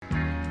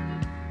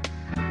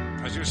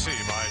As you see,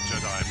 my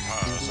Jedi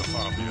powers are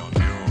far beyond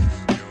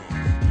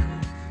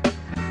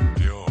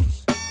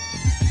yours.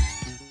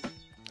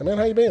 Hey man,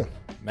 how you been?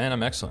 Man,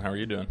 I'm excellent. How are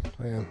you doing?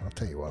 Man, I'll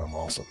tell you what, I'm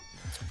awesome.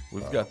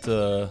 We've got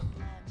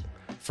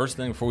first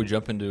thing before we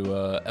jump into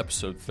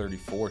episode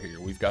 34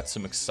 here. We've got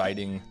some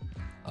exciting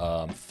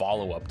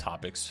follow-up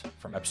topics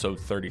from episode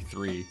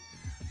 33.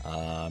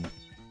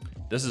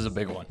 This is a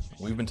big one.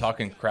 We've been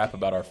talking crap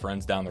about our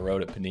friends down the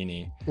road at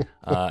Panini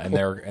and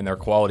their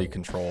quality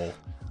control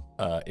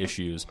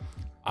issues.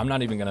 I'm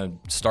not even going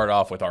to start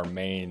off with our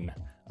main.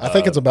 I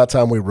think it's about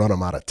time we run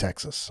them out of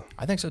Texas.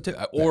 I think so too.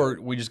 Or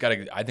we just got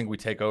to. I think we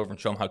take over and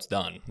show them how it's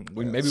done. Maybe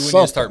we need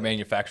to start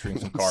manufacturing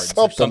some cards.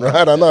 something,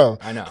 right? I know.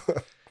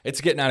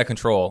 It's getting out of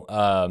control.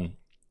 On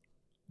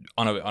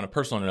a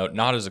personal note,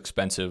 not as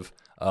expensive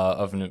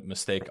of a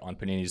mistake on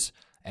Panini's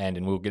end,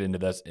 and we'll get into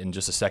this in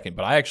just a second.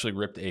 But I actually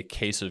ripped a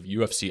case of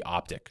UFC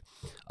Optic.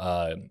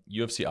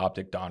 UFC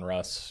Optic Don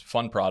Russ,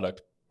 fun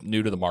product,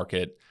 new to the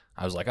market.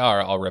 I was like, all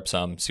right, I'll rip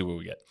some, see what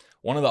we get.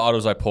 One of the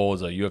autos I pull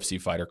is a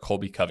UFC fighter,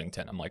 Colby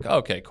Covington. I'm like, oh,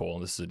 okay, cool.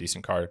 This is a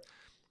decent card.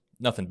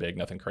 Nothing big,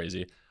 nothing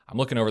crazy. I'm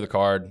looking over the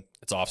card.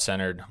 It's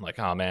off-centered. I'm like,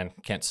 oh, man,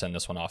 can't send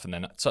this one off. And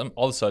then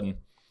all of a sudden,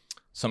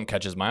 something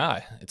catches my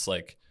eye. It's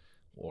like,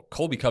 well,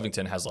 Colby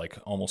Covington has like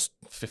almost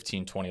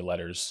 15, 20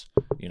 letters,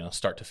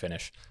 start to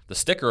finish. The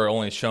sticker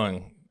only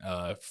showing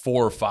 4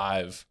 or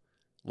 5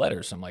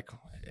 letters. I'm like,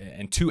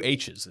 and 2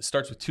 H's. It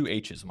starts with 2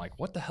 H's. I'm like,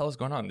 what the hell is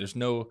going on? There's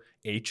no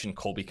H in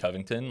Colby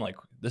Covington. Like,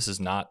 this is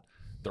not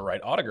the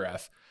right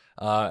autograph.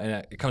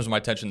 And it comes to my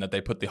attention that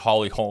they put the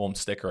Holly Holm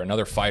sticker,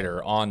 another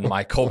fighter, on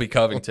my Colby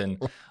Covington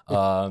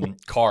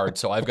card.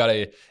 So I've got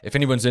if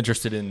anyone's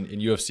interested in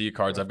UFC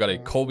cards, I've got a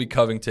Colby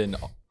Covington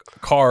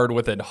card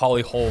with a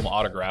Holly Holm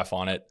autograph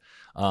on it,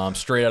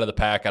 straight out of the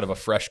pack, out of a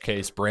fresh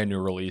case, brand new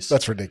release.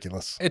 That's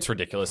ridiculous. It's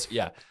ridiculous.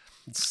 Yeah.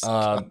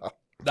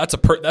 That's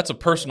a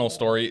personal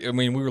story. I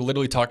mean, we were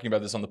literally talking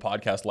about this on the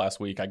podcast last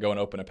week. I go and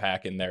open a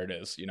pack, and there it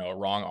is. A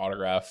wrong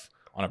autograph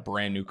on a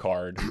brand new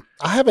card.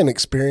 I haven't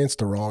experienced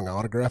the wrong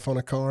autograph on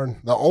a card.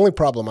 The only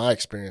problem I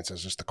experience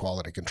is just the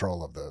quality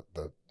control of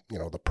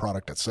the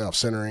product itself,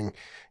 centering,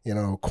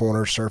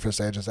 corner, surface,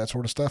 edges, that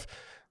sort of stuff.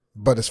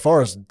 But as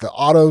far as the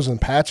autos and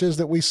patches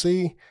that we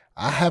see,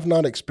 I have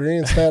not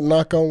experienced that.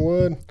 Knock on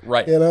wood.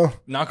 Right.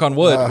 Knock on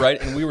wood.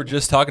 Right. And we were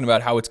just talking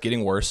about how it's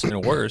getting worse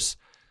and worse.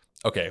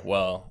 Okay.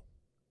 Well,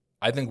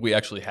 I think we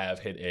actually have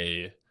hit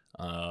a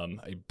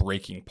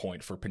breaking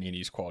point for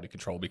Panini's quality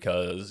control,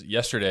 because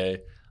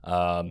yesterday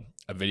a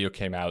video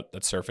came out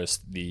that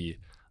surfaced the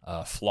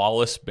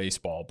Flawless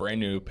Baseball, brand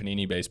new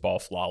Panini Baseball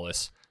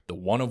Flawless, the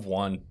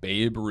 1/1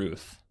 Babe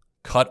Ruth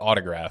cut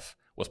autograph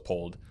was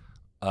pulled.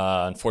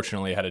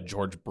 Unfortunately, it had a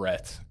George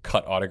Brett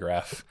cut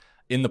autograph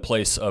in the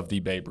place of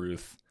the Babe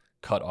Ruth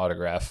cut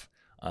autograph.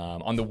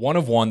 On the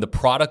 1/1, the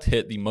product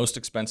hit the most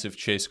expensive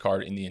chase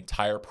card in the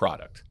entire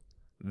product.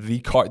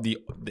 The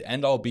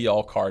end-all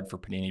be-all card for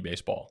Panini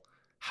Baseball.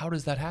 How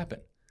does that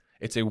happen?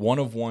 It's a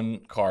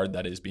 1/1 card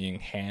that is being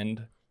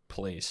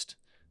hand-placed.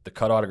 The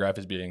cut autograph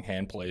is being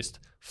hand-placed.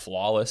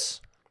 Flawless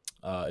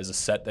is a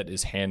set that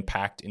is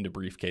hand-packed into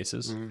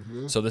briefcases.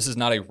 Mm-hmm. So this is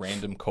not a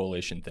random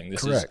collation thing.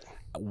 This Correct.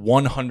 Is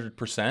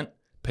 100%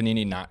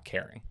 Panini not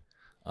caring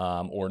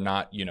or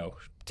not,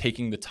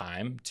 taking the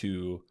time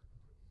to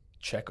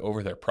check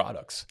over their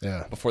products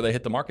before they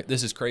hit the market.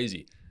 This is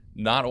crazy.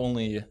 Not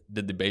only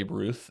did the Babe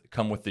Ruth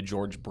come with the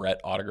George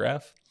Brett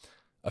autograph,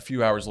 a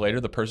few hours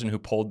later, the person who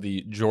pulled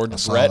the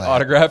George Brett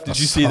autograph, did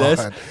you see this?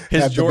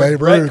 His George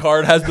Brett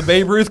card has the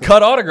Babe Ruth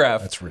cut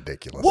autograph. That's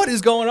ridiculous. What is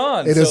going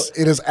on? It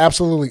is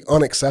absolutely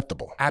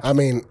unacceptable. I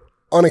mean,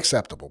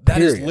 unacceptable.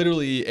 That is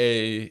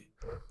literally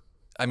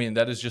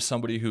that is just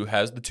somebody who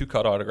has the 2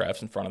 cut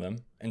autographs in front of them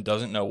and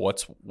doesn't know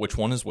which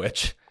one is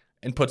which,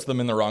 and puts them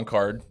in the wrong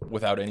card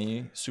without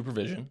any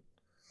supervision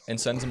and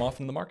sends them off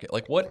into the market.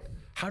 Like, what?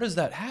 How does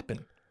that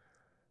happen?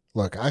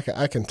 Look, I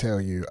can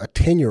tell you, a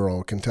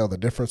 10-year-old can tell the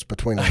difference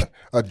between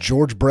a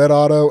George Brett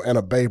auto and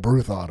a Babe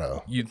Ruth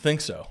auto. You'd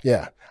think so.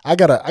 Yeah. I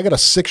got a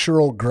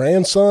 6-year-old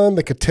grandson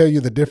that could tell you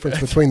the difference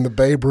between the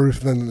Babe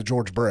Ruth and the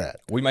George Brett.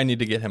 We might need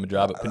to get him a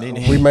job at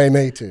Panini. We may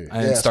need to.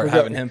 And start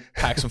having him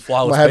pack some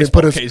Flawless have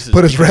baseball him cases.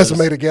 Put his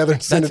resume together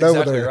and send it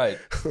over there. That's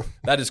exactly right.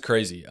 That is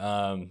crazy.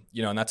 And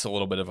that's a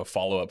little bit of a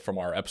follow-up from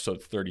our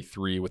episode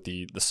 33 with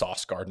the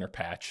Sauce Gardner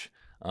patch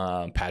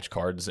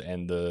cards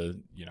and the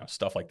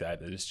stuff like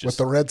that. It's just with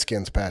the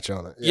Redskins patch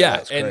on it. Yeah,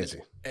 it's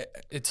crazy.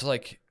 It's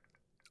like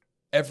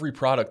every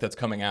product that's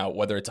coming out,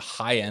 whether it's a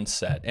high end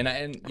set, and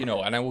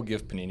I will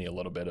give Panini a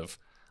little bit of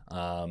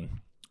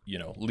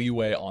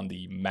leeway on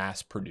the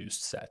mass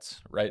produced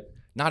sets. Right?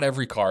 Not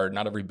every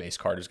base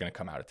card is going to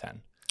come out of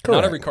 10. Correct.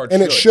 Not every card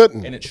and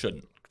should, it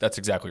shouldn't. That's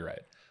exactly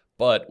right.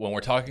 But when we're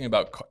talking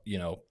about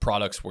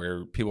products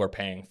where people are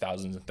paying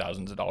thousands and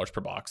thousands of dollars per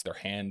box, they're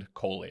hand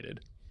collated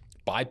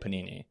by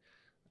Panini,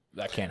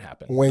 that can't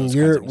happen. When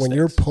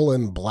you're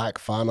pulling black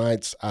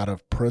finites out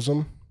of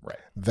Prism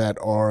that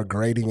are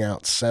grading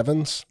out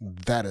 7s,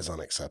 that is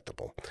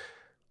unacceptable.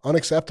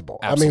 Unacceptable.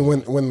 Absolutely. I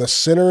mean, when the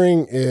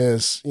centering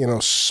is,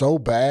 so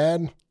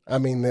bad, I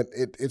mean,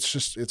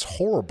 it's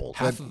horrible.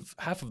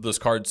 Half of those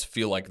cards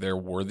feel like they're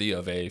worthy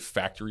of a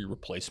factory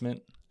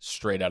replacement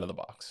straight out of the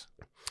box.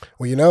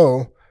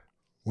 Well,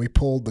 we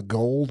pulled the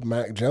gold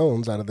Mac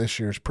Jones out of this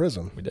year's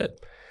Prism. We did.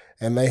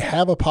 And they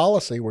have a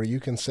policy where you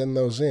can send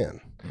those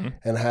in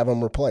and have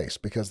them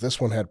replaced, because this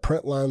one had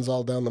print lines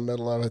all down the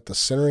middle of it. The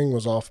centering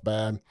was off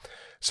bad.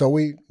 So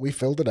we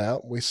filled it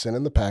out. We sent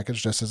in the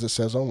package just as it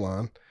says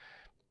online.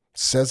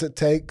 Says it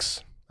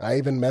takes, I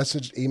even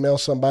emailed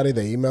somebody.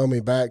 They emailed me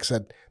back,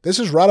 said, this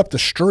is right up the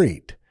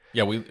street.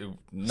 Yeah,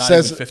 not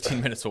even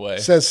 15 minutes away.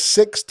 Says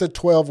 6 to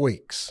 12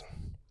 weeks.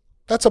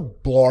 That's a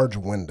large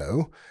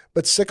window,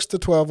 but 6 to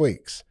 12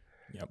 weeks.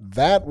 Yep.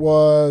 That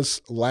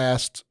was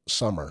last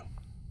summer.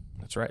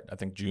 That's right. I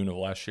think June of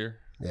last year.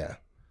 Yeah.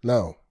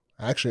 No,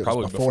 actually, it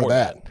Probably was before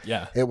that.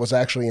 Yeah. It was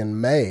actually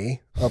in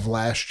May of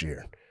last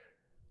year,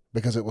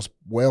 because it was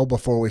well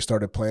before we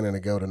started planning to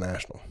go to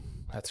National.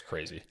 That's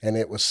crazy. And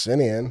it was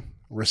sent in,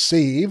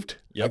 received.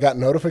 Yep. I got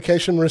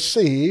notification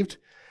received,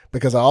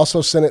 because I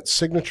also sent it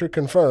signature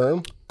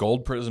confirmed.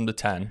 Gold Prism to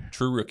 10,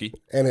 true rookie.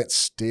 And it's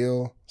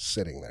still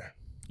sitting there.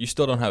 You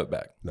still don't have it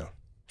back. No,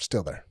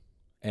 still there.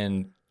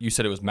 And you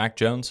said it was Mac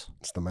Jones?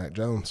 It's the Mac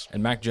Jones.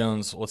 And Mac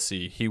Jones, let's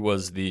see, he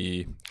was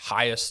the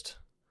highest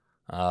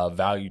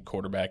valued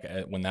quarterback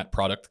when that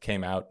product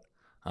came out.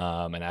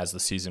 And as the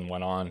season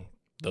went on,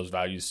 those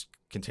values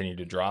continued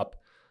to drop.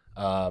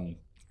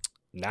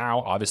 Now,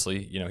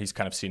 obviously, he's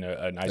kind of seen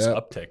a nice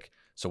uptick.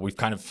 So we've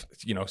kind of,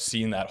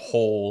 seen that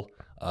whole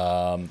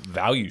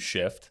value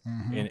shift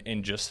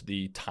in just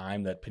the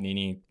time that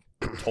Panini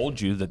told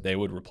you that they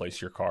would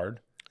replace your card.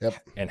 Yep.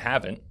 And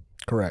haven't.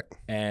 Correct.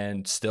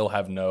 And still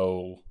have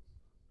no,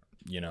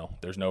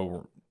 there's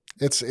no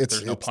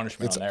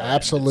punishment it's on their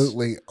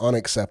absolutely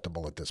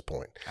unacceptable at this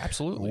point.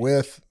 Absolutely.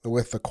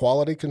 With the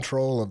quality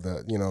control of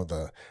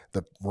the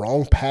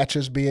wrong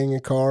patches being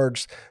in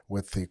cards,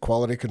 with the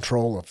quality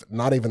control of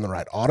not even the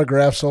right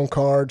autographs on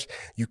cards,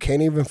 you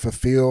can't even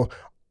fulfill.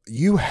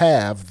 You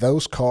have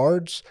those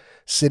cards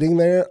sitting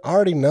there. I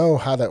already know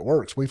how that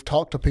works. We've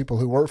talked to people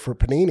who work for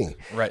Panini.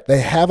 Right.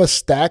 They have a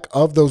stack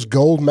of those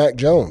gold Mac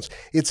Jones.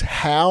 It's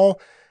how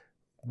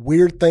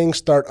weird things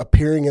start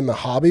appearing in the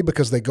hobby,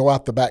 because they go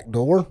out the back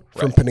door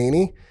from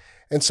Panini.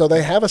 And so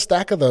they have a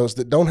stack of those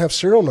that don't have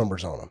serial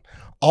numbers on them.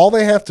 All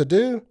they have to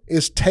do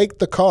is take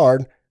the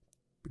card,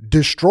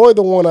 destroy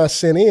the one I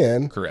sent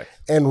in, correct,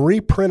 and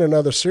reprint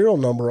another serial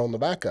number on the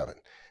back of it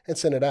and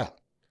send it out.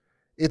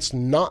 It's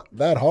not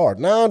that hard.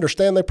 Now, I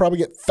understand they probably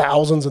get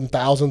thousands and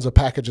thousands of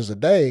packages a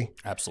day.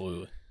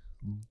 Absolutely.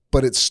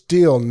 But it's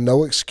still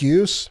no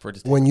excuse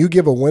when you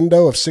give a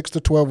window of 6 to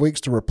 12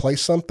 weeks to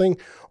replace something,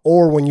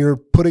 or when you're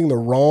putting the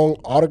wrong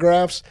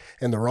autographs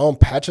and the wrong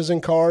patches in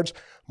cards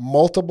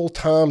multiple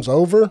times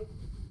over.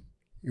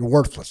 You're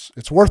worthless.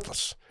 It's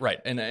worthless. Right.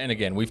 And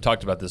again, we've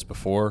talked about this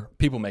before.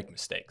 People make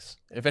mistakes.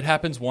 If it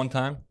happens one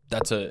time,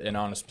 that's an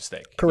honest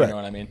mistake. Correct. You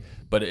know what I mean?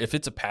 But if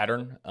it's a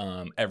pattern,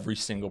 every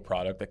single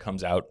product that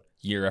comes out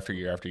year after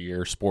year after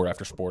year, sport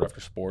after sport after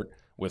sport,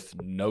 with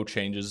no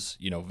changes,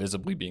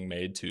 visibly being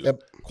made to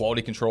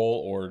quality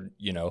control, or,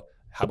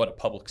 how about a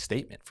public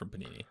statement from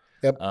Panini?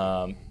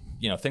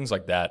 Yep. Things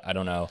like that. I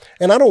don't know.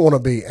 And I don't want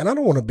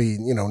to be,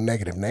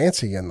 negative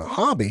Nancy in the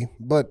hobby,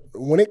 but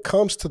when it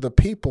comes to the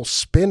people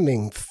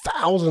spending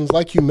thousands,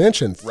 like you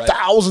mentioned,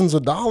 thousands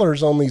of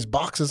dollars on these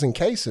boxes and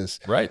cases.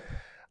 Right.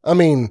 I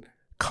mean,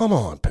 come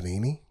on,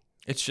 Panini.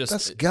 It's just,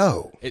 let's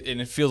go.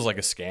 And it feels like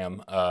a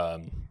scam.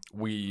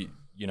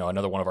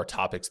 Another one of our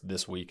topics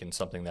this week, and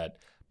something that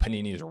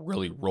Panini is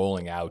really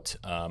rolling out,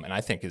 and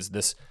I think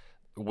this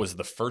was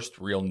the first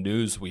real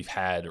news we've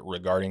had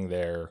regarding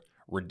their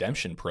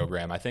redemption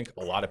program. I think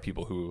a lot of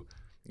people who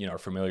are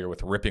familiar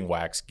with ripping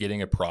wax,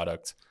 getting a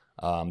product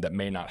that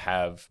may not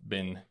have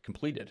been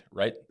completed,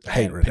 right? I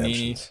hate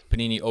redemptions.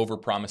 Panini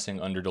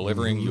over-promising,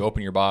 under-delivering. You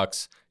open your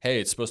box, hey,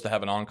 it's supposed to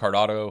have an on-card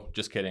auto.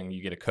 Just kidding.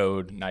 You get a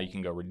code. Now you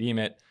can go redeem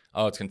it.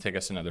 Oh, it's going to take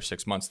us another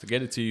 6 months to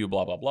get it to you,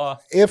 blah, blah, blah.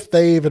 If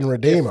they even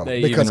redeem them.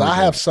 Because I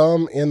have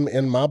some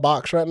in my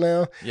box right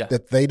now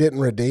that they didn't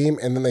redeem,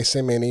 and then they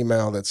send me an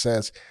email that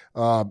says,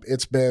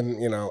 it's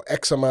been,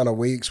 X amount of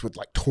weeks with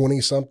like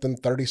 20-something,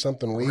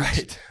 30-something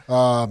weeks.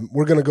 Right.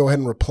 We're going to go ahead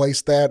and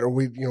replace that, or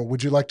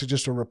would you like to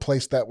just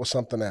replace that with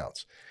something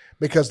else?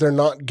 Because they're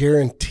not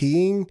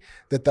guaranteeing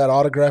that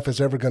autograph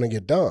is ever going to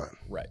get done.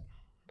 Right.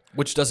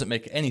 Which doesn't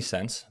make any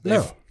sense.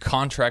 They've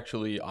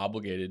contractually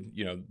obligated,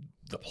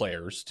 the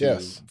players to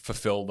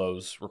fulfill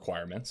those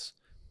requirements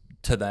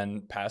to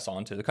then pass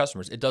on to the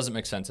customers. It doesn't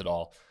make sense at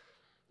all.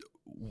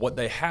 What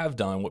they have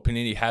done, what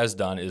Panini has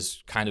done,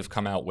 is kind of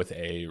come out with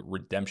a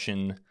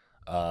redemption,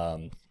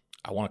 I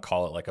want to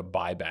call it like a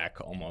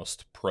buyback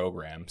almost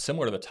program,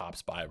 similar to the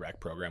Topps buyback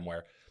program,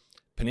 where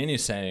Panini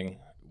is saying,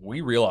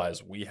 we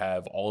realize we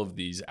have all of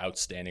these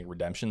outstanding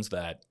redemptions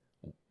that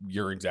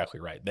you're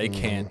exactly right. They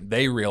can't,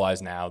 they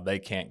realize now they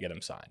can't get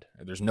them signed.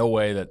 There's no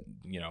way that,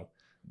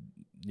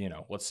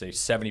 let's say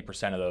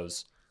 70% of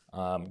those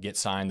get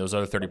signed. Those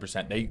other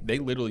 30%, they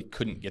literally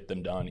couldn't get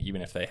them done,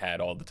 even if they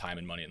had all the time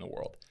and money in the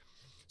world.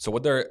 So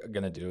what they're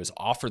going to do is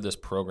offer this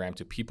program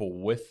to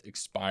people with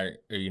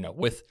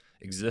with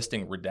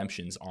existing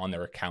redemptions on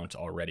their account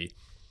already.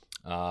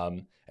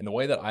 And the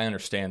way that I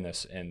understand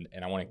this, and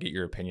I want to get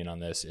your opinion on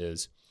this,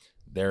 is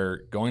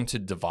they're going to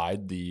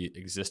divide the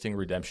existing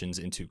redemptions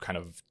into kind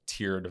of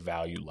tiered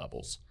value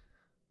levels.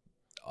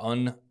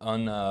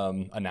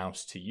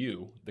 Unannounced to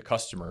you, the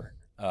customer,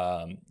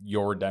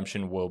 your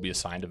redemption will be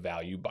assigned a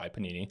value by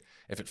Panini.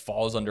 If it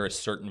falls under a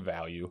certain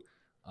value,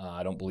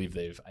 I don't believe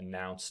they've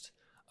announced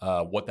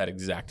what that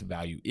exact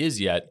value is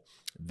yet.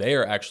 They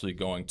are actually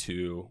going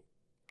to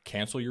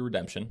cancel your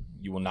redemption.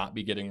 You will not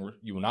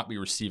be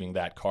receiving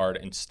that card.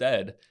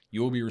 Instead,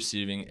 you will be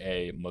receiving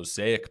a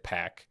Mosaic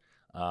pack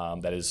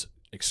that is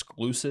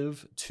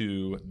exclusive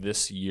to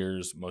this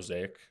year's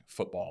Mosaic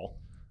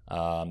football.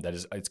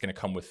 It's going to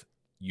come with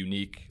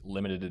unique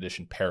limited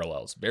edition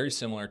parallels, very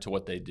similar to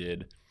what they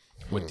did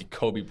with the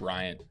Kobe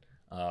Bryant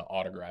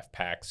autograph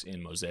packs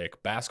in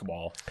Mosaic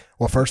basketball.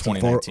 Well, first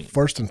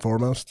and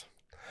foremost,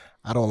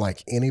 I don't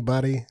like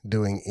anybody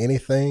doing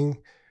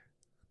anything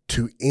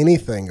to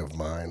anything of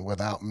mine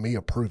without me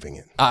approving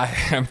it. I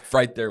am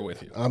right there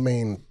with you. I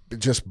mean,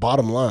 just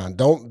bottom line,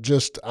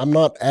 I'm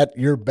not at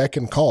your beck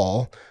and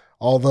call,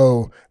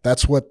 although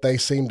that's what they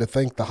seem to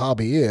think the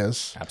hobby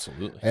is.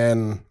 Absolutely.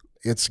 And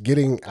it's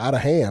getting out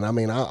of hand. I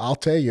mean, I'll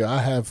tell you, I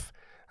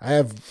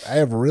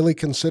have really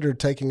considered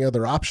taking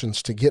other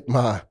options to get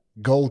my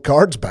gold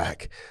cards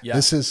back. Yeah.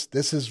 This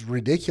is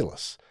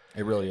ridiculous.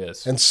 It really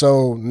is. And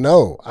so,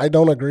 no, I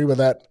don't agree with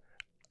that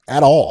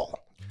at all.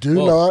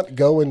 Do not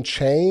go and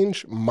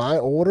change my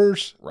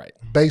orders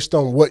based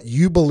on what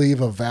you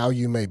believe a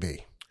value may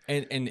be.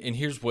 And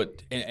here's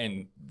what,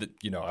 I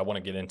want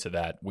to get into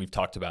that. We've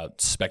talked about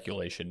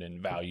speculation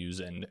and values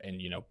and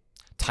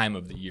time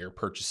of the year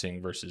purchasing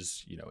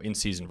versus, in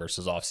season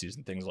versus off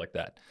season, things like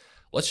that.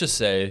 Let's just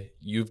say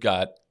you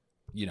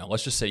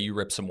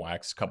ripped some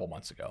wax a couple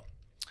months ago.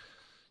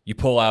 You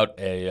pull out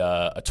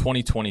a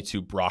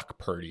 2022 Brock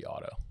Purdy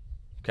auto.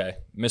 Okay.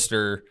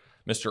 Mr.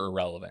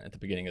 Irrelevant at the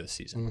beginning of the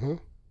season. Mm-hmm.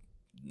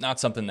 Not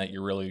something that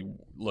you're really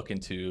looking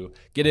to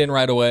get in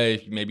right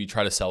away. Maybe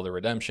try to sell the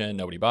redemption.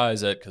 Nobody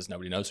buys it because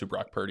nobody knows who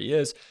Brock Purdy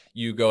is.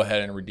 You go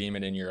ahead and redeem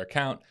it in your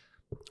account.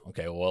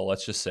 Okay, well,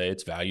 let's just say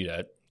it's valued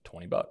at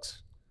 $20.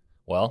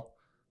 Well,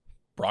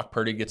 Brock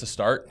Purdy gets a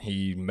start.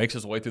 He makes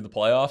his way through the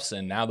playoffs,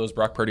 and now those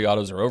Brock Purdy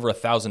autos are over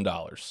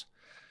 $1,000.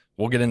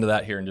 We'll get into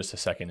that here in just a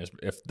second.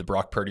 If the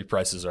Brock Purdy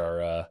prices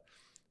are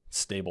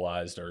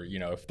stabilized, or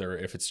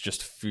if it's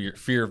just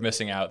fear of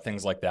missing out,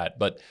 things like that.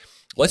 But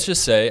let's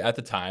just say at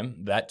the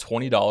time that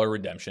 $20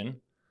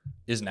 redemption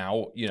is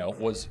now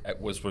was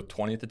with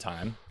 20 at the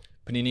time.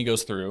 Panini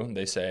goes through and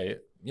they say,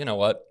 you know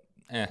what,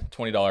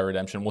 $20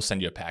 redemption, we'll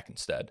send you a pack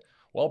instead.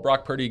 Well,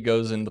 Brock Purdy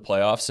goes in the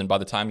playoffs, and by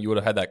the time you would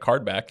have had that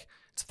card back,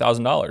 it's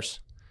 $1,000.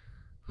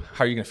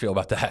 How are you going to feel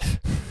about that?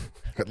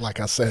 Like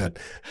I said,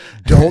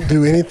 don't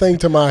do anything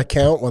to my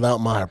account without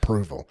my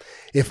approval.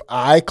 If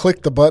I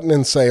click the button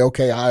and say,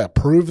 okay, I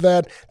approve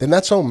that, then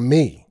that's on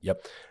me.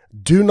 Yep.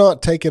 Do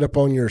not take it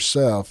upon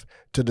yourself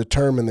to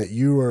determine that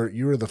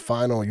you're the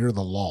final, you're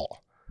the law.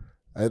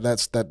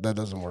 That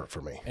doesn't work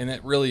for me. And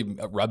it really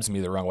rubs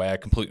me the wrong way. I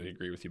completely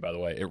agree with you, by the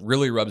way. It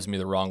really rubs me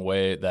the wrong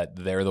way that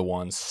they're the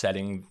ones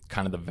setting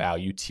kind of the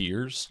value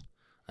tiers.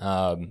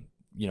 Let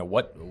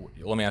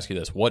me ask you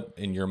this. What,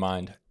 in your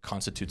mind,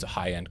 constitutes a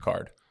high-end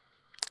card?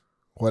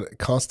 What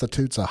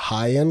constitutes a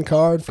high-end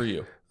card? For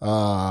you.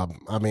 A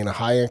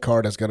high-end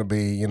card is going to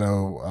be,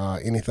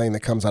 anything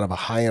that comes out of a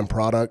high-end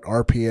product,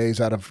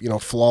 RPAs out of,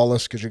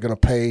 Flawless, because you're going to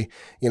pay,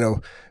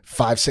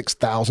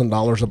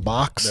 $5,000-$6,000 a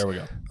box. There we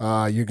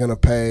go. You're going to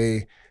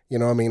pay,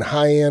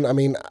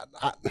 high-end.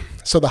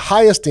 So the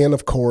highest end,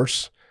 of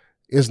course,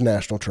 is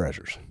National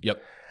Treasures.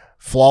 Yep.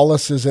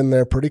 Flawless is in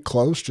there pretty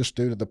close just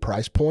due to the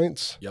price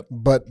points. Yep.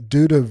 But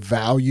due to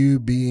value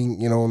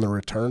being, on the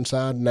return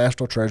side,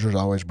 National Treasures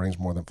always brings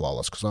more than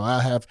Flawless. So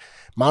I have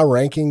my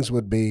rankings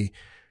would be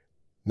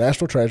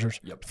National Treasures,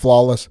 yep.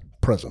 Flawless,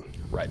 Prism.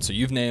 Right. So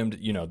you've named,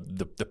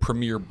 the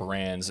premier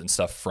brands and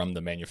stuff from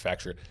the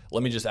manufacturer.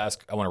 Let me just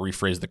ask, I want to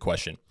rephrase the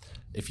question.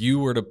 If you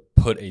were to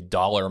put a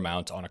dollar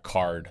amount on a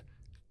card,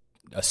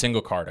 a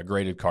single card, a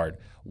graded card,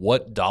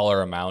 what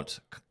dollar amount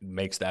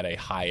makes that a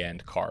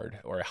high-end card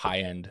or a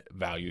high-end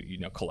value,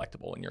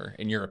 collectible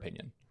in your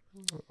opinion?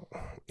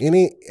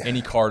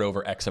 Any card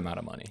over X amount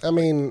of money.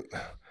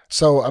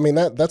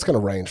 That's going to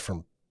range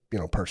from,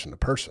 person to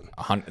person.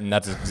 And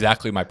that's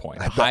exactly my point.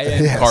 A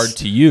high-end card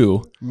to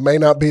you may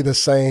not be the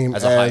same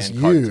as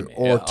you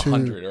or to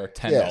 $100 or a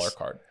 $10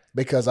 card.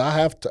 Because I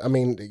have to.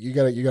 You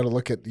got to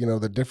look at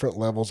the different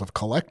levels of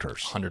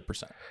collectors.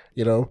 100%.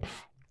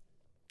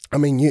 A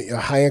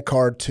high-end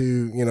card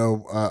to,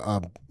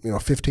 a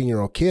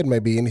 15-year-old kid may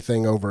be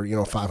anything over,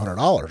 $500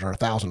 or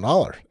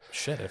 $1,000.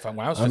 Shit, when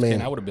I was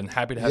 15, I would have been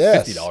happy to have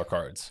 $50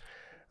 cards.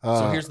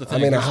 So here's the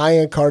thing. A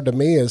high-end card to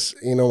me is,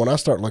 when I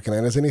start looking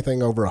at it, is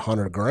anything over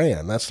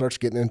 $100,000. That starts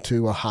getting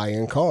into a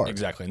high-end card.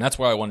 Exactly, and that's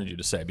what I wanted you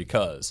to say,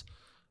 because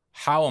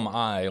how am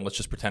I, let's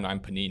just pretend I'm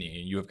Panini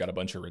and you have got a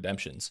bunch of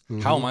redemptions.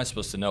 How am I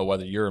supposed to know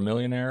whether you're a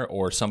millionaire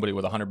or somebody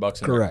with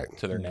 $100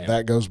 to their name?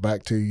 That goes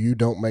back to you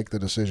don't make the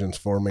decisions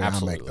for me.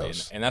 Absolutely. I make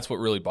those. And that's what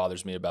really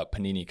bothers me about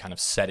Panini kind of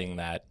setting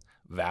that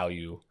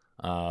value,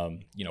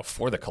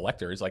 for the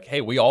collector. Is like,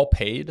 hey, we all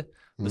paid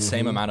the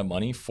same amount of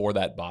money for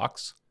that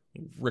box,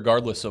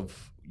 regardless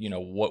of,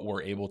 what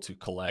we're able to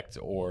collect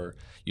or,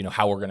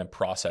 how we're going to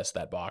process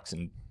that box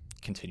and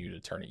continue to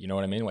turn it. You know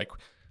what I mean? Like,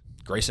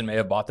 Grayson may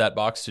have bought that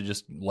box to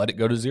just let it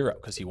go to zero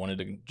because he wanted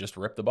to just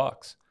rip the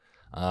box.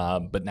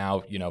 But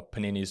now,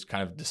 Panini's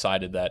kind of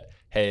decided that,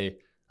 hey,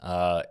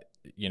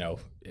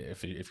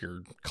 if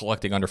you're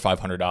collecting under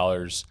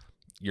 $500,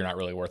 you're not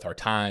really worth our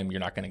time. You're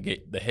not going to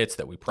get the hits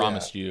that we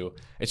promised you.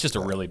 It's just a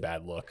really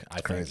bad look,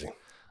 I think. Crazy.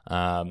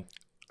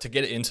 To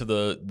get into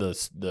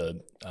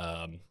the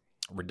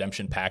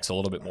redemption packs a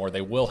little bit more,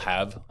 they will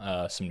have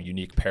some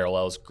unique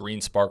parallels.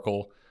 Green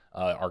Sparkle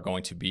are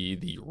going to be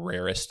the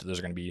rarest. Those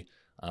are going to be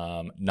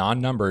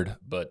non-numbered,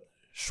 but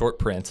short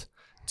print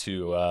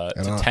to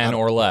 10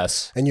 or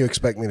less. And you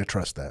expect me to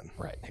trust that?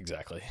 Right,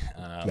 exactly.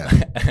 No.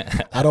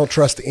 I don't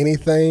trust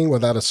anything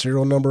without a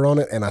serial number on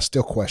it, and I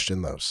still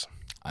question those.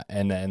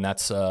 And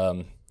that's,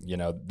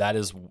 that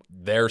is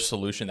their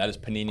solution. That is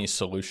Panini's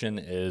solution,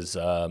 is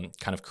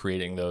kind of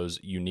creating those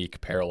unique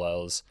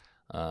parallels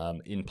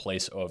in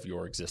place of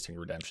your existing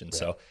redemption. Yeah.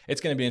 So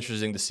it's going to be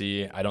interesting to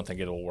see. I don't think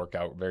it'll work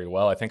out very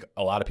well. I think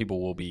a lot of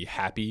people will be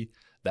happy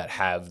that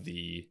have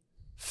the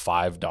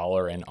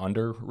 $5 and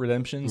under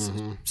redemptions,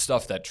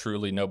 stuff that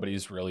truly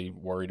nobody's really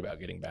worried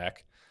about getting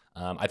back.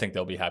 I think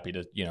they'll be happy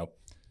to,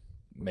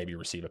 maybe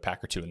receive a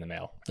pack or two in the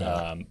mail.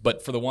 Yeah.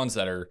 But for the ones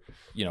that are,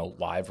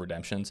 live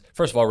redemptions,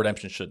 first of all,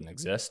 redemptions shouldn't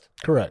exist.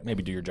 Correct.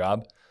 Maybe do your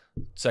job.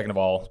 Second of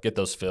all, get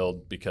those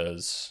filled,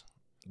 because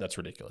that's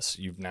ridiculous.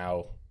 You've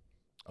now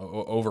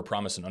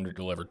overpromised and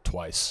underdelivered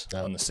twice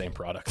on the same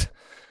product.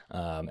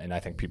 And I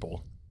think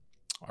people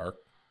are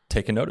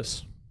taking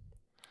notice.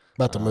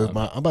 I'm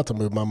about to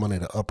move my money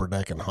to Upper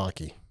Deck and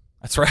hockey.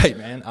 That's right,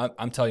 man.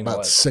 I'm telling you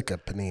what. Sick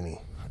of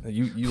Panini.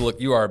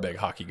 You are a big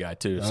hockey guy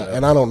too, so.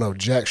 And I don't know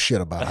jack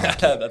shit about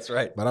hockey. That's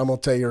right. But I'm gonna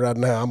tell you right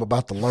now, I'm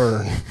about to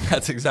learn.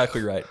 That's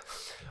exactly right.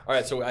 All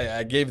right, so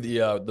I gave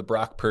the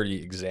Brock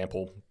Purdy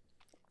example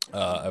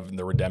of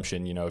the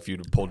redemption. If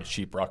you'd pulled a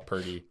cheap Brock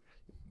Purdy,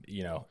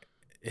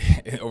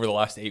 over the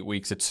last 8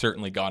 weeks, it's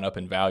certainly gone up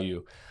in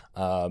value.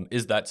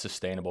 Is that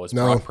sustainable? Is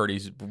Brock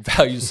Purdy's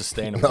value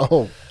sustainable?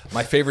 No.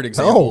 My favorite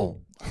example.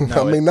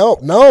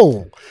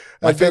 No.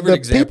 My favorite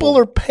example. People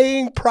are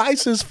paying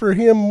prices for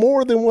him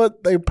more than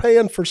what they're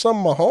paying for some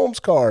Mahomes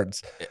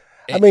cards.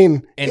 It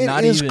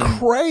is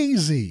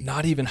crazy.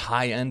 Not even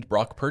high-end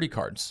Brock Purdy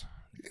cards.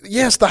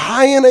 Yes, the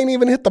high-end ain't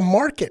even hit the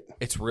market.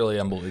 It's really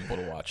unbelievable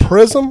to watch.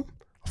 Prism,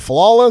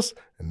 Flawless,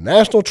 and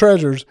National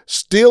Treasures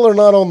still are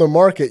not on the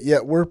market,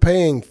 yet we're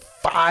paying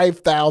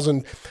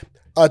 $5,000.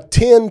 A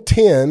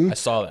 1010. I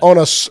saw that. On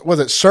was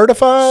it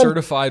certified?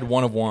 Certified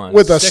 1 of 1.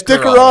 With a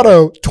sticker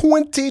auto,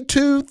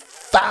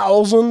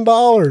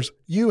 $22,000.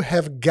 You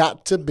have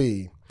got to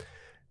be.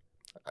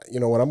 You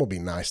know what? I'm gonna be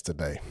nice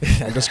today.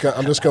 I'm just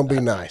gonna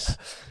be nice.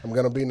 I'm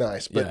gonna be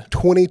nice. But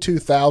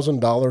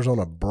 $22,000 on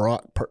a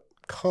Brock.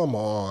 Come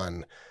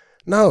on,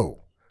 no.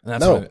 And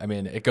that's what,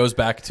 it goes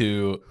back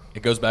to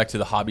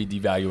the hobby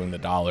devaluing the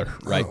dollar,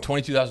 right?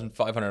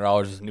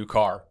 $22,500 is a new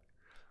car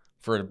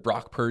for a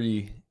Brock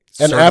Purdy.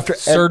 And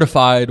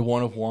certified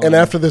 1 of 1. And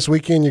after this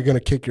weekend, you're going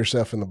to kick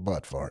yourself in the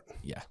butt for it.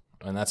 Yeah,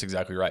 and that's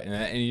exactly right.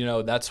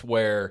 And that's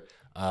where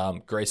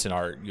Grayson,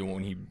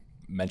 when he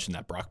mentioned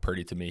that Brock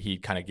Purdy to me, he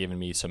kind of given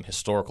me some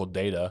historical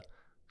data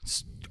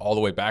all the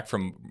way back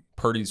from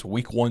Purdy's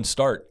week 1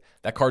 start.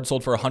 That card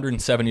sold for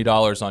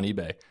 $170 on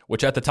eBay,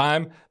 which at the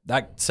time,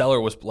 that seller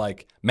was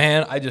like,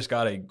 man, I just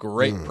got a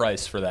great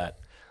price for that.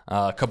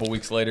 A couple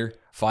weeks later,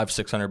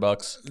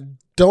 $500-$600.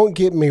 Don't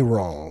get me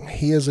wrong.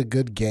 He is a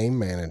good game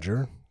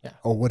manager. Yeah.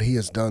 Or what he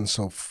has done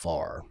so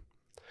far.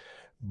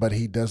 But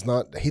he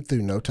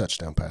threw no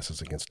touchdown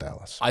passes against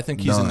Dallas. I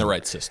think he's in the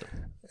right system.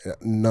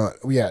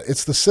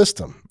 It's the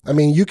system.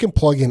 You can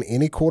plug in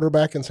any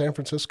quarterback in San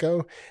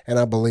Francisco, and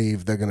I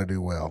believe they're going to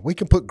do well. We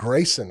can put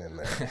Grayson in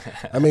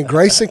there.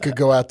 Grayson could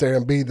go out there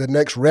and be the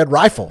next Red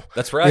Rifle.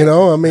 That's right.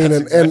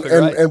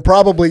 And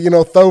probably,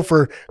 throw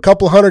for a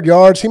couple hundred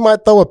yards. He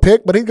might throw a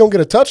pick, but he's going to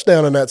get a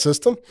touchdown in that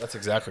system. That's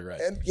exactly right.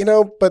 And,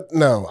 but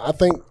no, I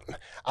think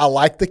I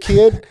like the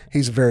kid.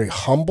 He's very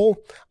humble.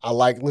 I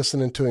like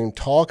listening to him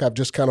talk. I've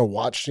just kind of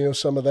watched,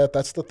 some of that.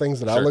 That's the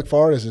things that I look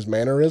for is his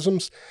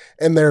mannerisms,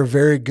 and they're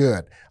very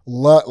good.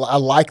 I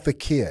like the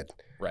kid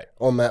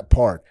on that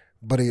part,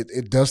 but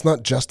it does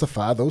not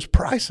justify those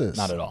prices.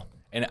 Not at all.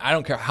 And I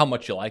don't care how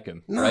much you like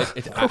him, no, right?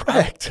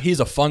 Correct. He's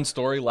a fun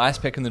story.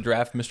 Last pick in the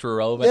draft, Mr.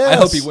 Irrelevant. Yes. I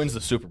hope he wins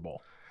the Super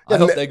Bowl. I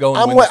hope they go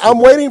and win the Super Bowl.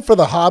 I'm waiting for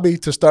the hobby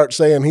to start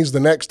saying he's the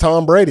next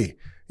Tom Brady.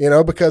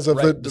 Because of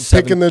the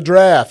pick in the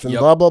draft and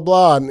blah, blah,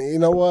 blah. And you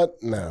know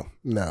what? No.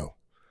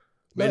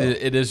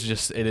 It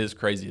is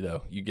crazy,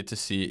 though. You get to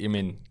see,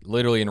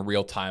 literally in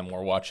real time,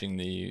 we're watching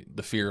the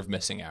fear of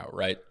missing out,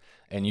 right?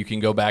 And you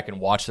can go back and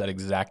watch that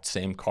exact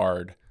same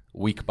card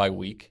week by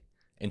week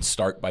and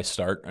start by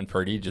start on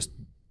Purdy just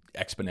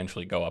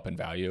exponentially go up in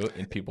value,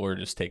 and people are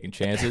just taking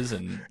chances.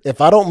 And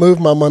if I don't move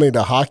my money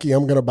to hockey,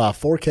 I'm going to buy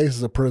 4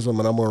 cases of Prism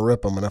and I'm going to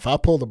rip them. And if I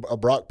pull a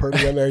Brock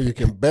Purdy in there, you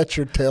can bet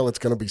your tail it's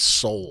going to be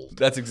sold.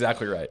 That's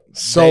exactly right.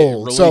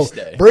 Sold.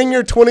 Day. Bring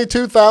your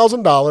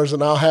 $22,000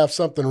 and I'll have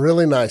something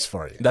really nice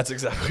for you. That's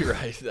exactly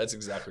right. That's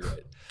exactly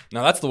right.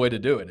 Now that's the way to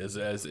do it. Is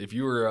as if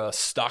you were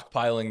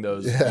stockpiling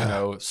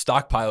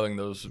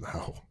those,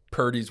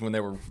 Purdy's when they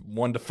were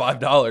 $1 to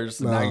 $5,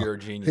 and now you're a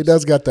genius. He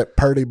does got that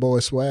Purdy boy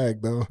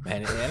swag though.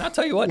 Man, and I'll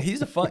tell you what,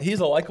 he's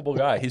a likable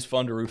guy. He's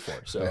fun to root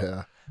for.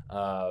 So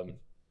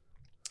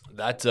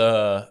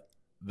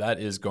that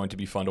is going to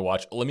be fun to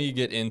watch. Let me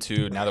get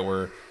into, now that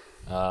we're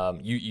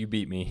you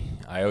beat me.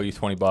 I owe you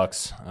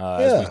 $20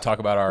 as we talk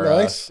about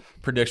our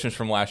predictions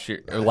from last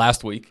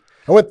week.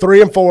 I went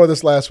 3-4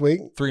 this last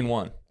week.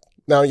 3-1.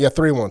 No,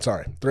 3-1.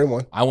 Sorry,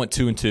 3-1. I went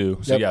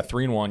 2-2. So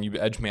 3-1. You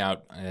edged me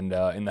out, and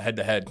in the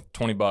head-to-head,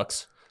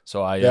 $20.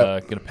 So I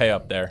get a pay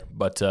up there.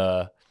 But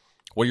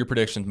what are your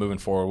predictions moving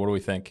forward? What do we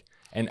think?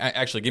 And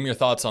actually, give me your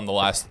thoughts on the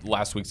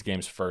last week's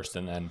games first,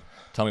 and then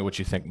tell me what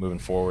you think moving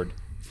forward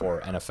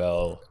for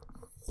NFL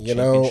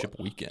Championship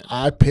weekend.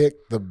 I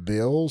picked the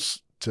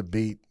Bills to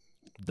beat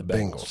the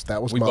Bengals.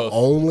 That was my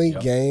only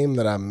game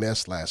that I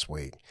missed last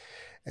week.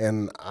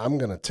 And I'm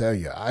going to tell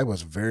you, I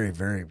was very,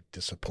 very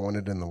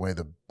disappointed in the way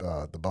the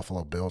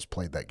Buffalo Bills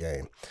played that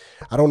game.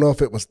 I don't know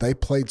if it was they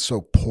played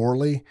so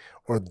poorly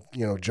or,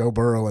 Joe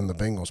Burrow and the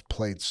Bengals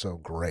played so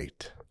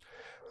great.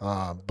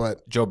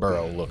 But Joe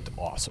Burrow looked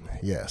awesome.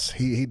 Yes,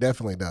 he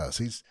definitely does.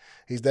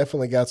 He's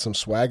definitely got some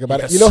swag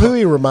about it. You know who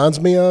he reminds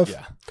me of?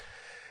 Yeah.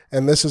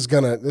 And this is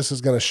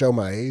gonna show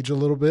my age a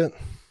little bit.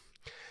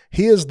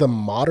 He is the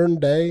modern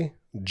day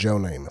Joe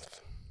Namath.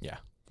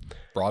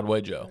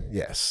 Broadway Joe.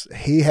 Yes.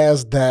 He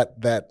has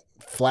that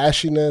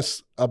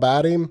flashiness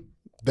about him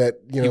that,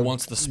 he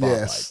wants the spotlight.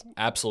 Yes.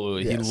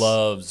 Absolutely. Yes. He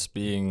loves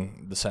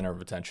being the center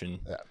of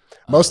attention. Yeah.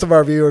 Most of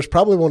our viewers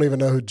probably won't even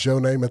know who Joe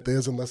Namath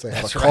is unless they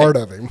have a card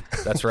of him.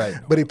 That's right.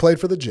 But he played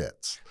for the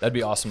Jets. That'd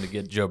be awesome to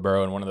get Joe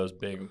Burrow in one of those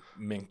big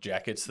mink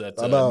jackets that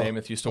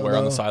Namath used to wear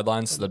on the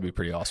sidelines. That'd be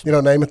pretty awesome.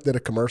 Namath did a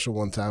commercial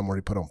one time where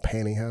he put on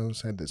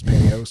pantyhose, had this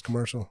pantyhose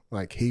commercial.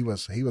 Like he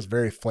was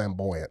very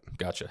flamboyant.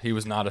 Gotcha. He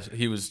was not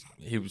he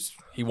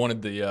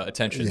wanted the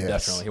attention. Yes.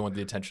 Definitely. He wanted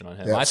the attention on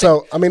him.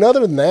 Yeah. Other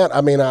than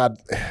that,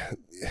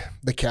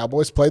 the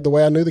Cowboys played the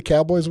way I knew the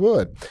Cowboys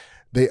would.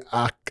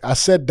 I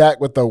said Dak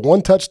with the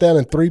 1 touchdown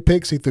and 3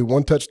 picks. He threw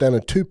 1 touchdown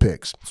and 2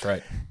 picks. That's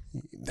right.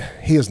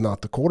 He is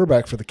not the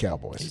quarterback for the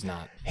Cowboys. He's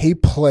not. He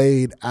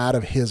played out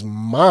of his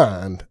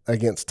mind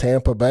against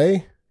Tampa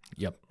Bay.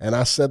 Yep. And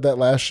I said that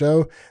last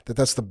show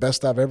that's the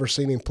best I've ever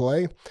seen him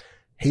play.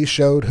 He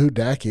showed who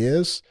Dak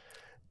is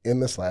in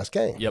this last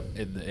game. Yep.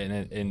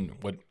 And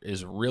what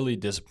is really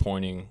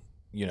disappointing,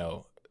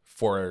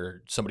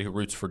 for somebody who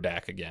roots for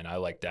Dak again, I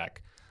like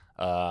Dak.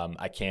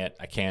 I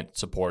can't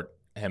support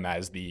him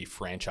as the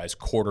franchise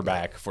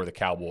quarterback for the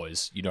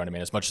Cowboys. You know what I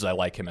mean? As much as I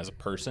like him as a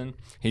person,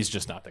 he's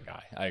just not the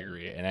guy. I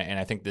agree. And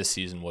I think this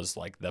season was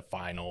like the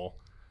final,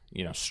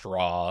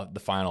 straw, the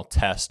final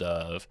test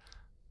of,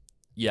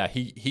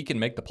 he can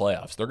make the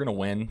playoffs. They're going to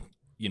win.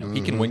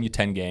 He can win you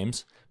 10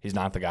 games. He's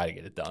not the guy to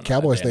get it done.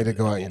 Cowboys need to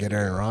go out and get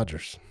Aaron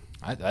Rodgers.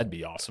 That'd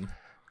be awesome.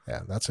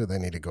 Yeah, that's who they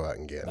need to go out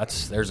and get.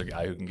 There's a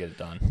guy who can get it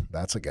done.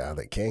 That's a guy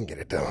that can get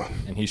it done.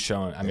 And he's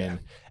shown,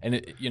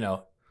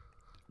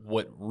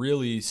 what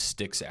really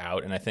sticks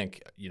out, and I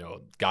think,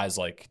 guys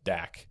like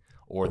Dak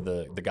or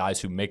the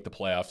guys who make the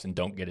playoffs and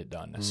don't get it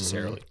done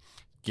necessarily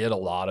get a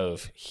lot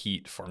of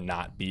heat for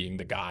not being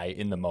the guy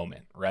in the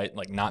moment, right?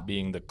 Like not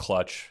being the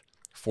clutch,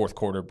 fourth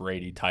quarter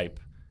Brady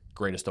type,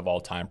 greatest of all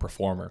time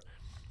performer.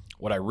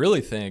 What I really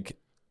think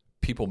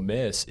people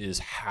miss is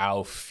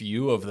how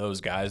few of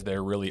those guys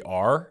there really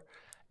are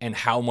and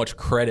how much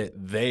credit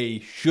they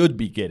should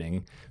be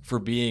getting for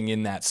being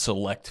in that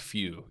select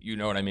few. You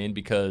know what I mean?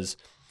 Because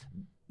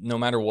no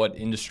matter what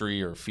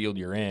industry or field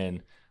you're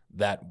in,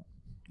 that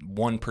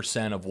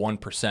 1% of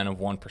 1% of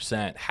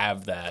 1%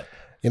 have that.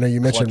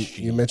 You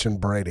mentioned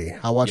Brady.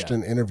 I watched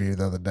an interview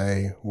the other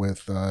day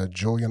with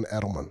Julian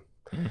Edelman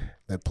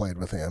that played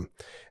with him,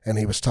 and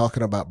he was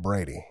talking about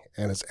Brady.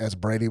 And as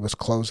Brady was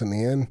closing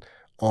in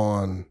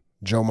on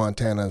Joe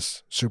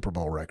Montana's Super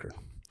Bowl record,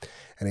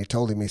 and he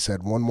told him, he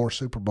said, 1 more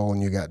Super Bowl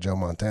and you got Joe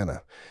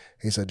Montana.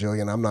 He said,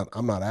 Julian, I'm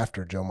not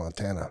after Joe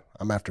Montana.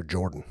 I'm after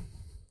Jordan.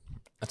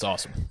 That's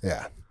awesome.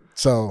 Yeah.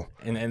 So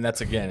and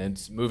that's, again,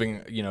 it's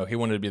moving, he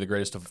wanted to be the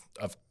greatest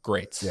of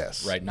greats.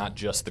 Yes. Right? Not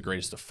just the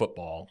greatest of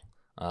football.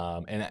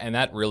 And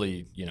that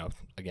really,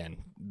 again,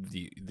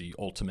 the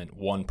ultimate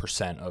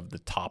 1% of the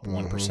top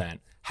 1%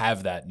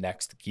 have that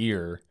next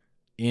gear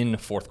in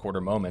fourth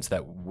quarter moments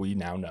that we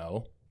now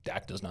know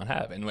Dak does not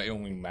have. And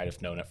we might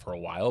have known it for a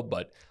while,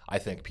 but I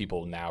think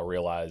people now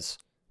realize,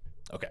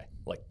 okay,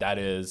 like that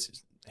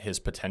is his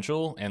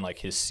potential, and like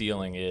his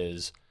ceiling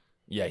is,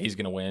 he's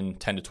going to win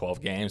 10 to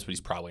 12 games, but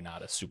he's probably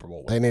not a Super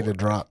Bowl winner. They need to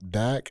drop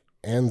Dak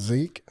and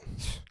Zeke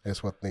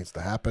is what needs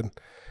to happen.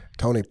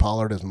 Tony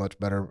Pollard is much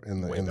better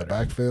in the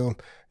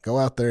backfield. Go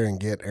out there and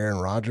get Aaron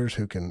Rodgers,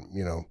 who can,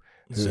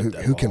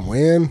 who can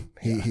win.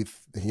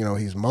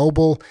 He's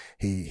mobile.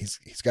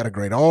 He's got a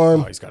great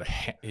arm. Oh, he's got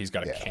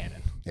a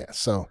cannon. Yeah.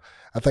 So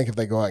I think if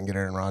they go out and get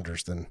Aaron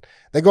Rodgers, then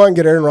they go out and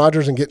get Aaron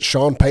Rodgers and get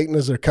Sean Payton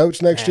as their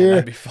coach next year.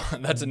 That'd be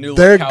fun. That's a new.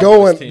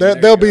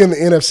 They'll be in the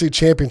NFC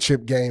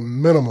Championship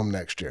game minimum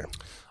next year.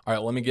 All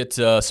right, let me get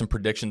some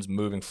predictions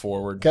moving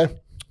forward. Okay.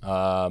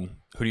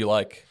 Who do you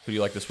like? Who do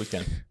you like this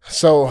weekend?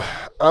 So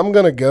I'm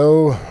going to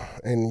go,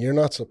 and you're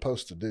not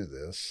supposed to do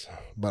this,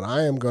 but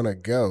I am going to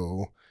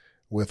go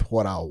with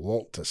what I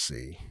want to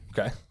see.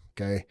 Okay.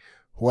 Okay.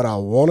 What I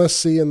want to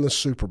see in the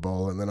Super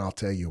Bowl, and then I'll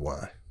tell you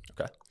why.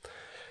 Okay.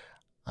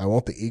 I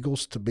want the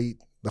Eagles to beat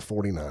the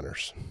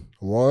 49ers.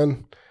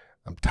 One,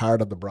 I'm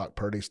tired of the Brock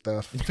Purdy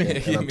stuff,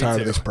 and I'm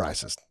tired of these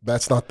prices.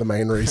 That's not the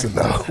main reason,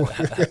 though.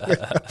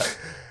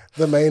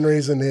 The main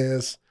reason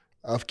is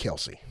of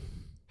Kelsey.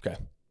 Okay.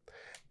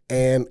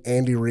 And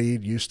Andy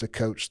Reid used to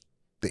coach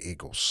the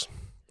Eagles.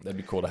 That'd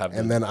be cool to have.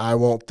 And then I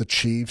want the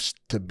Chiefs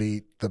to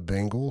beat the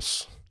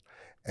Bengals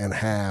and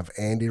have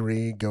Andy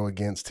Reid go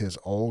against his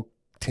old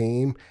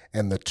team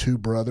and the two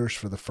brothers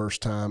for the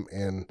first time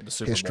in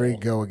history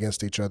go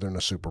against each other in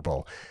the Super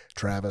Bowl.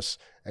 Travis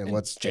and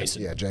what's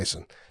Jason? Yeah,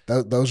 Jason.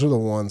 Those are the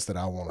ones that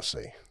I want to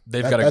see.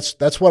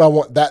 That's what I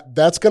want.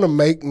 That's going to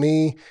make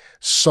me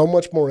so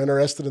much more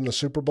interested in the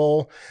Super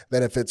Bowl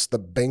than if it's the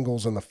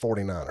Bengals and the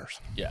 49ers.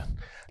 Yeah.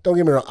 Don't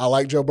get me wrong. I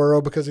like Joe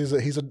Burrow because he's a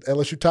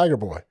LSU Tiger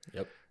boy.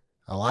 Yep.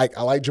 I like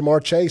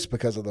Jamar Chase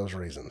because of those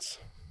reasons.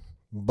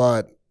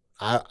 But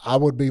I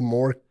would be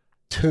more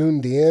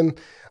tuned in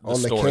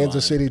on the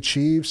Kansas City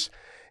Chiefs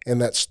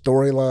and that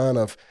storyline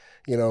of,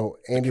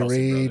 Andy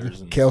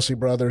Reid, Kelsey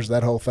brothers,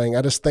 that whole thing.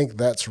 I just think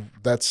that's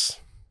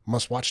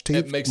must-watch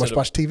TV.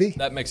 Must-watch TV.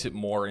 That makes it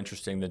more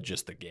interesting than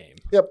just the game.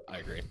 Yep. I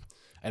agree.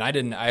 And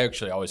I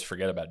actually always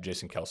forget about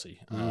Jason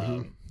Kelsey.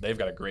 They've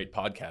got a great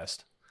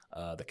podcast,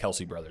 the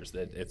Kelsey brothers.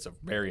 It's a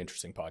very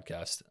interesting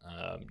podcast,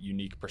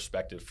 unique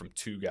perspective from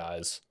two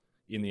guys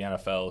in the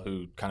NFL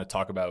who kind of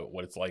talk about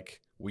what it's like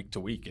week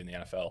to week in the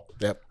NFL.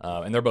 Yep.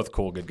 And they're both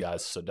cool, good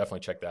guys. So definitely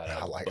check that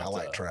out. I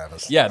like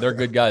Travis. Yeah, they're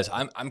good guys.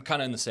 I'm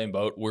kind of in the same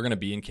boat. We're going to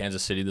be in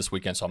Kansas City this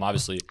weekend, so I'm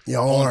obviously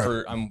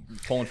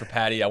pulling for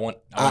Patty. I want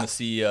to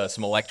see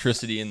some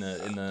electricity in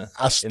the.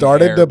 I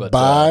started to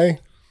buy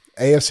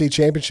AFC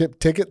Championship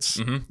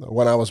tickets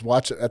when I was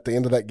watching at the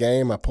end of that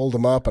game. I pulled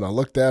them up and I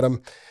looked at them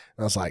and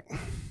I was like,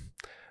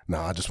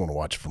 no, I just want to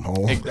watch it from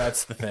home.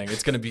 That's the thing.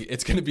 It's gonna be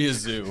a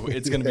zoo.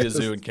 It's gonna be a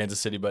zoo in Kansas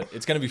City, but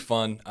it's gonna be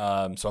fun.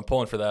 So I'm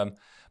pulling for them.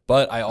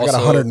 But I got a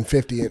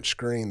 150-inch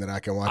screen that I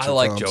can watch it from. I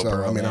like Joe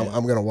Burrow. I mean,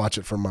 I'm going to watch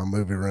it from my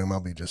movie room.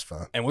 I'll be just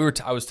fine. And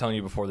I was telling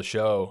you before the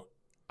show,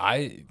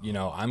 I'm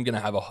going to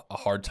have a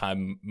hard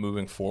time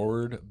moving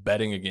forward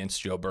betting against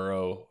Joe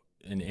Burrow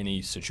in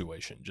any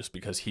situation, just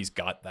because he's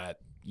got that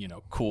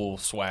cool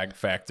swag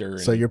factor.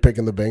 So you're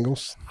picking the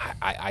Bengals?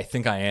 I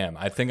think I am.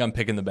 I think I'm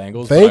picking the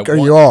Bengals.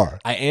 You are?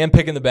 I am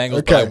picking the Bengals,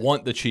 okay. But I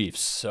want the Chiefs,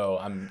 so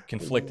I'm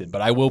conflicted.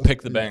 But I will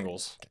pick the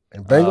Bengals.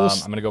 And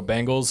Bengals? I'm going to go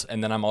Bengals,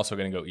 and then I'm also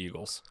going to go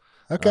Eagles.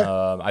 Okay.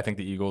 I think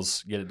the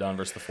Eagles get it done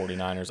versus the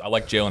 49ers. I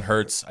like Jalen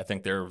Hurts. I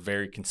think they're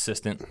very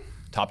consistent,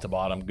 top to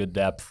bottom, good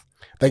depth.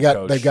 They've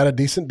got a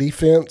decent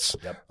defense.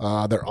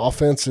 Yep. Their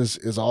offense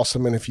is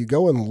awesome. And if you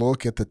go and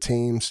look at the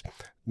teams,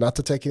 not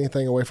to take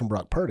anything away from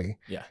Brock Purdy,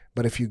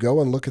 but if you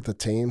go and look at the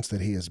teams that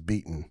he has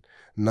beaten,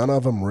 none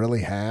of them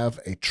really have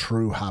a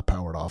true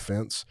high-powered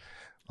offense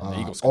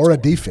or a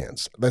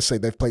defense. Let's say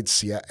they've played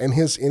Seattle. In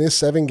his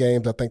 7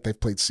 games, I think they've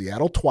played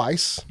Seattle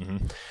twice.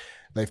 Mm-hmm.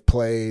 They've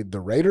played the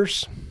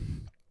Raiders.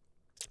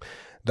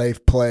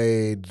 They've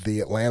played the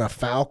Atlanta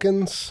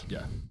Falcons.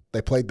 Yeah.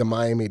 They played the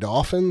Miami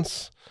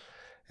Dolphins.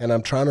 And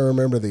I'm trying to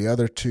remember the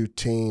other 2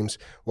 teams.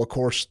 Well, of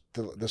course,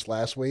 this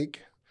last week's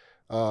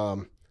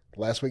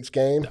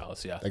game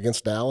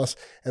against Dallas.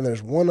 And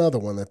there's one other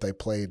one that they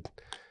played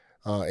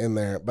in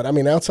there. But, I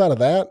mean, outside of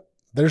that,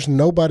 there's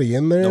nobody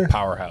in there. No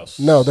powerhouse.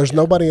 No, there's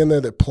nobody in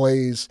there that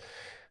plays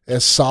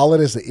as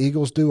solid as the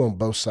Eagles do on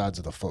both sides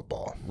of the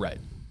football. Right.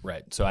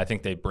 So I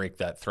think they break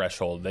that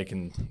threshold. They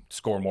can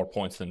score more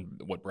points than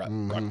what Brock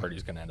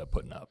Purdy's going to end up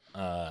putting up.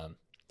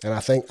 And I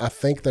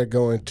think they're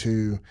going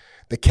to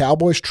 – the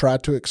Cowboys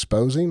tried to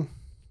expose him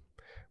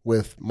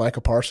with Micah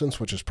Parsons,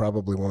 which is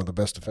probably one of the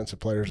best defensive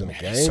players in the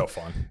game. He's so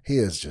fun. He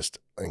is just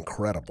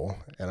incredible.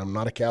 And I'm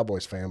not a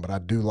Cowboys fan, but I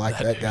do like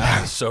that guy.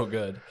 He's so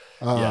good.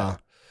 But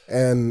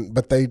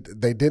they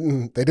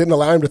didn't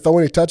allow him to throw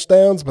any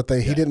touchdowns, but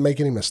he didn't make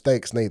any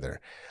mistakes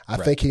neither. I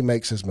think he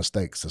makes his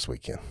mistakes this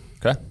weekend.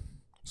 Okay.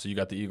 So you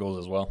got the Eagles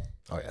as well?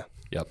 Oh, yeah.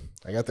 Yep.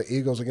 I got the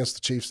Eagles against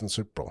the Chiefs in the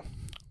Super Bowl.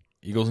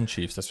 Eagles and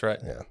Chiefs, that's right.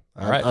 Yeah.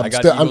 All right.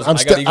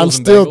 I'm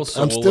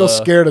still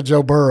scared of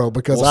Joe Burrow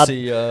because I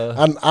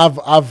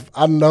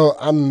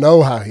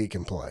know how he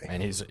can play.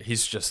 And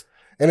he's just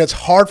 – and it's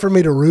hard for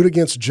me to root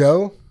against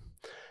Joe,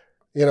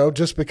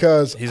 just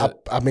because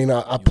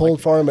I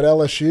pulled for him at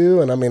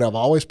LSU, and I mean I've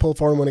always pulled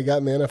for him when he got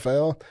in the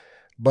NFL.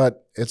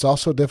 But it's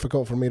also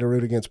difficult for me to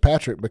root against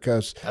Patrick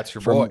because that's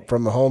your boy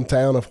from the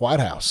hometown of White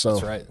House. So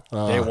that's right.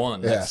 Day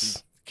one.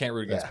 Yes. Can't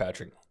root against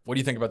Patrick. What do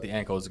you think about the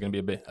ankle? Is it going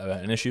to be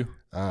an issue?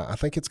 I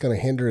think it's going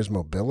to hinder his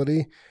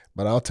mobility.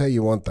 But I'll tell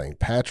you one thing: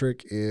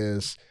 Patrick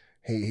is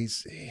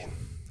he's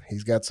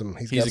got some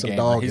dog in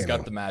him. He's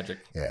got the magic.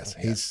 Yes,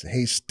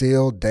 he's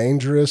still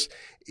dangerous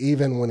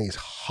even when he's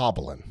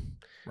hobbling.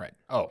 Right.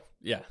 Oh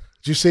yeah.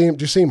 Did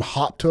you see him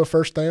hop to a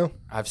first down?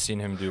 I've seen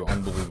him do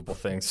unbelievable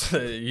things.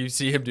 You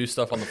see him do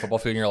stuff on the football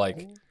field, and you're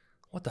like,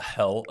 "What the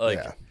hell?"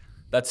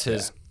 That's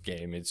his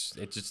game. It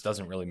just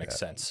doesn't really make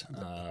sense.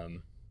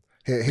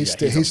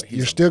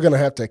 You're still going to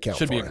have to account.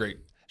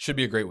 Should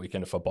be a great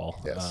weekend of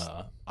football. Yes.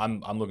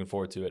 I'm looking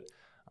forward to it.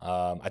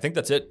 I think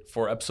that's it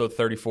for episode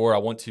 34. I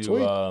want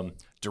to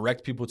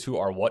direct people to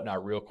our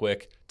Whatnot real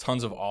quick.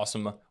 Tons of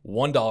awesome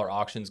 $1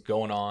 auctions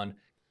going on.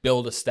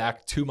 Build a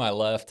stack to my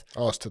left.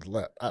 Oh, it's to the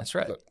left. That's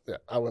right.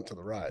 I went to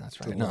the right. That's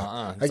right.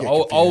 It's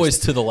always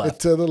to the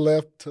left. To the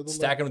left.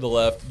 Stack them to the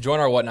left. Join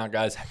our Whatnot,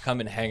 guys. Come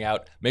and hang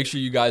out. Make sure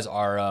you guys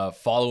are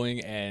following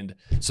and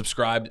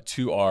subscribed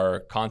to our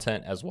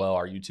content as well,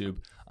 our YouTube.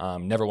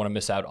 Never want to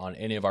miss out on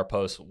any of our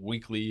posts.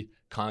 Weekly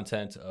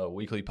content,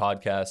 weekly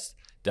podcasts.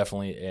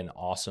 Definitely an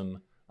awesome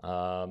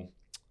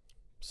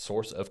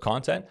source of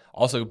content.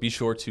 Also, be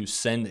sure to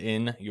send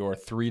in your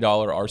 $3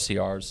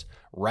 RCRs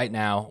right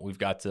now. We've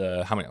got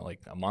how many?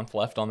 Like a month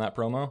left on that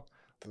promo.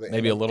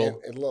 Maybe a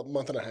little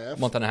month and a half.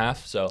 Month and a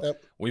half. So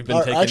yep. We've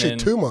been taking actually in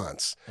 2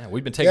 months. Yeah,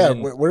 we've been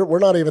taking. Yeah, we're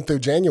not even through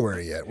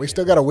January yet. We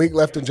still got a week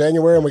left in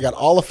January, and we got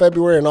all of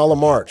February and all of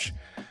March.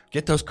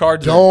 Get those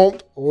cards.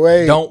 Don't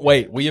wait. Don't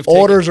wait. We have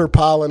orders are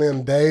piling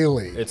in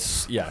daily.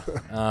 It's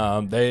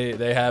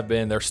they have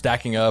been. They're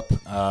stacking up.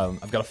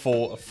 I've got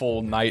a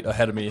full night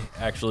ahead of me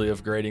actually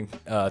of grading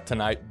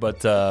tonight,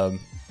 but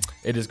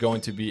it is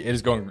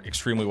going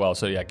extremely well.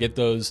 So yeah, get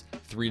those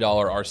 $3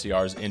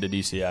 RCRs into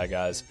DCI,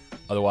 guys.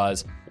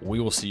 Otherwise, we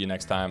will see you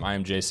next time. I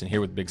am Jason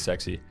here with Big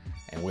Sexy,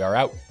 and we are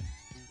out.